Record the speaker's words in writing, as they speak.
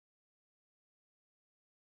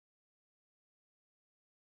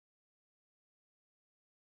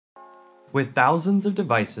With thousands of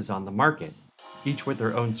devices on the market, each with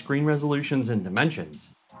their own screen resolutions and dimensions,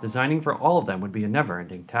 designing for all of them would be a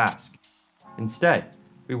never-ending task. Instead,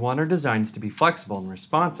 we want our designs to be flexible and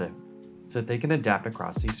responsive so that they can adapt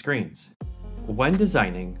across these screens. When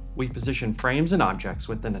designing, we position frames and objects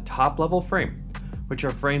within a top-level frame, which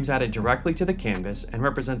are frames added directly to the canvas and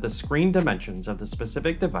represent the screen dimensions of the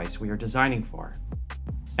specific device we are designing for.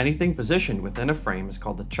 Anything positioned within a frame is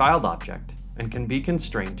called a child object and can be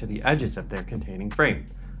constrained to the edges of their containing frame,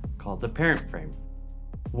 called the parent frame.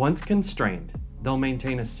 Once constrained, they'll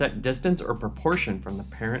maintain a set distance or proportion from the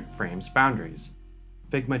parent frame's boundaries.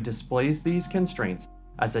 Figma displays these constraints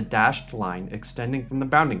as a dashed line extending from the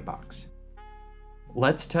bounding box.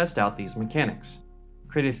 Let's test out these mechanics.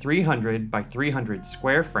 Create a 300 by 300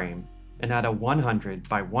 square frame and add a 100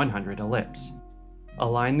 by 100 ellipse.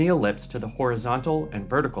 Align the ellipse to the horizontal and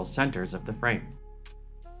vertical centers of the frame.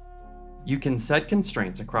 You can set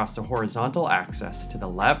constraints across the horizontal axis to the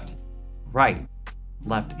left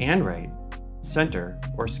and right, center,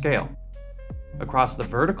 or scale. Across the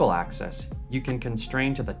vertical axis, you can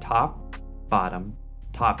constrain to the top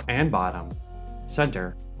and bottom,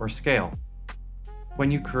 center, or scale.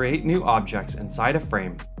 When you create new objects inside a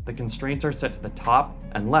frame, the constraints are set to the top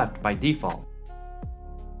and left by default.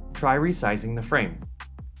 Try resizing the frame.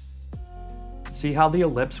 See how the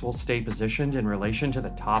ellipse will stay positioned in relation to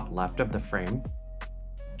the top left of the frame?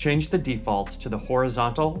 Change the defaults to the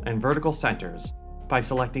horizontal and vertical centers by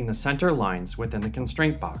selecting the center lines within the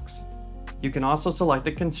constraint box. You can also select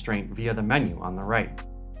a constraint via the menu on the right.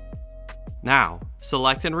 Now,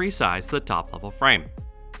 select and resize the top-level frame.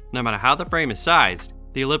 No matter how the frame is sized,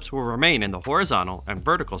 the ellipse will remain in the horizontal and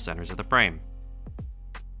vertical centers of the frame.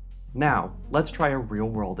 Now, let's try a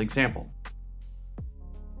real-world example.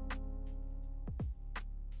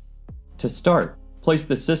 To start, place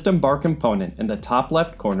the system bar component in the top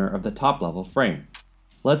left corner of the top-level frame.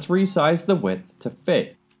 Let's resize the width to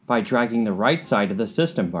fit by dragging the right side of the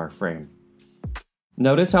system bar frame.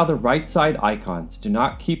 Notice how the right side icons do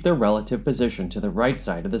not keep their relative position to the right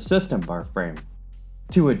side of the system bar frame.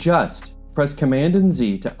 To adjust, press Command and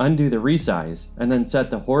Z to undo the resize and then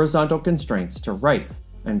set the horizontal constraints to right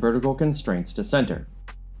and vertical constraints to center.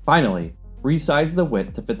 Finally, resize the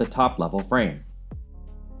width to fit the top-level frame.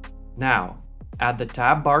 Now, add the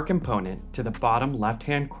tab bar component to the bottom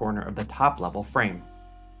left-hand corner of the top-level frame.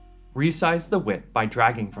 Resize the width by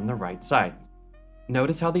dragging from the right side.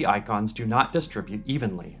 Notice how the icons do not distribute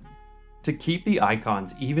evenly. To keep the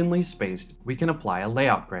icons evenly spaced, we can apply a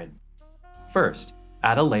layout grid. First,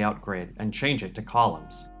 add a layout grid and change it to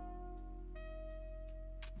columns.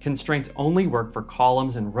 Constraints only work for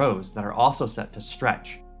columns and rows that are also set to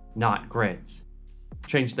stretch, not grids.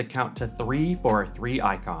 Change the count to 3 for our 3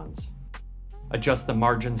 icons. Adjust the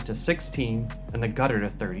margins to 16 and the gutter to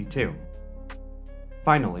 32.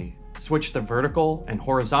 Finally, switch the vertical and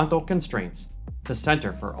horizontal constraints to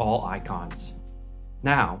center for all icons.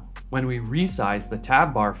 Now, when we resize the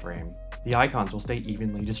tab bar frame, the icons will stay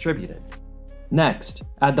evenly distributed. Next,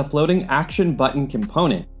 add the floating action button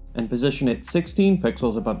component and position it 16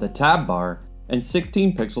 pixels above the tab bar and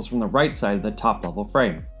 16 pixels from the right side of the top-level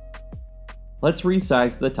frame. Let's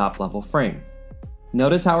resize the top-level frame.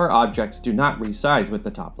 Notice how our objects do not resize with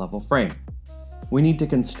the top-level frame. We need to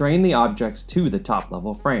constrain the objects to the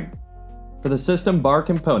top-level frame. For the system bar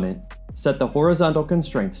component, set the horizontal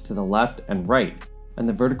constraints to the left and right, and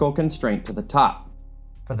the vertical constraint to the top.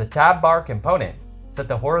 For the tab bar component, set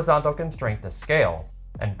the horizontal constraint to scale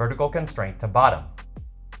and vertical constraint to bottom.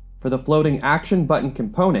 For the floating action button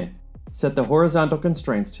component, set the horizontal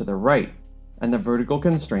constraints to the right and the vertical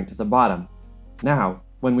constraint to the bottom. Now,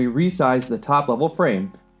 when we resize the top-level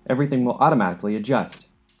frame, everything will automatically adjust.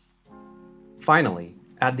 Finally,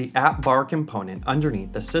 add the app bar component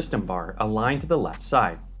underneath the system bar aligned to the left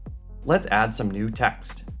side. Let's add some new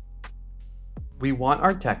text. We want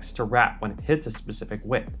our text to wrap when it hits a specific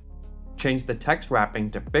width. Change the text wrapping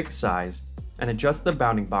to fixed size and adjust the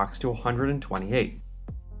bounding box to 128.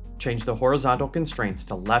 Change the horizontal constraints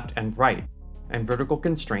to left and right and vertical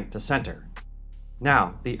constraint to center.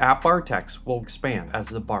 Now, the app bar text will expand as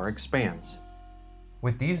the bar expands.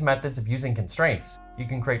 With these methods of using constraints, you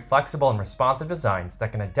can create flexible and responsive designs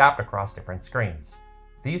that can adapt across different screens.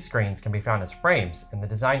 These screens can be found as frames in the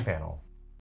design panel.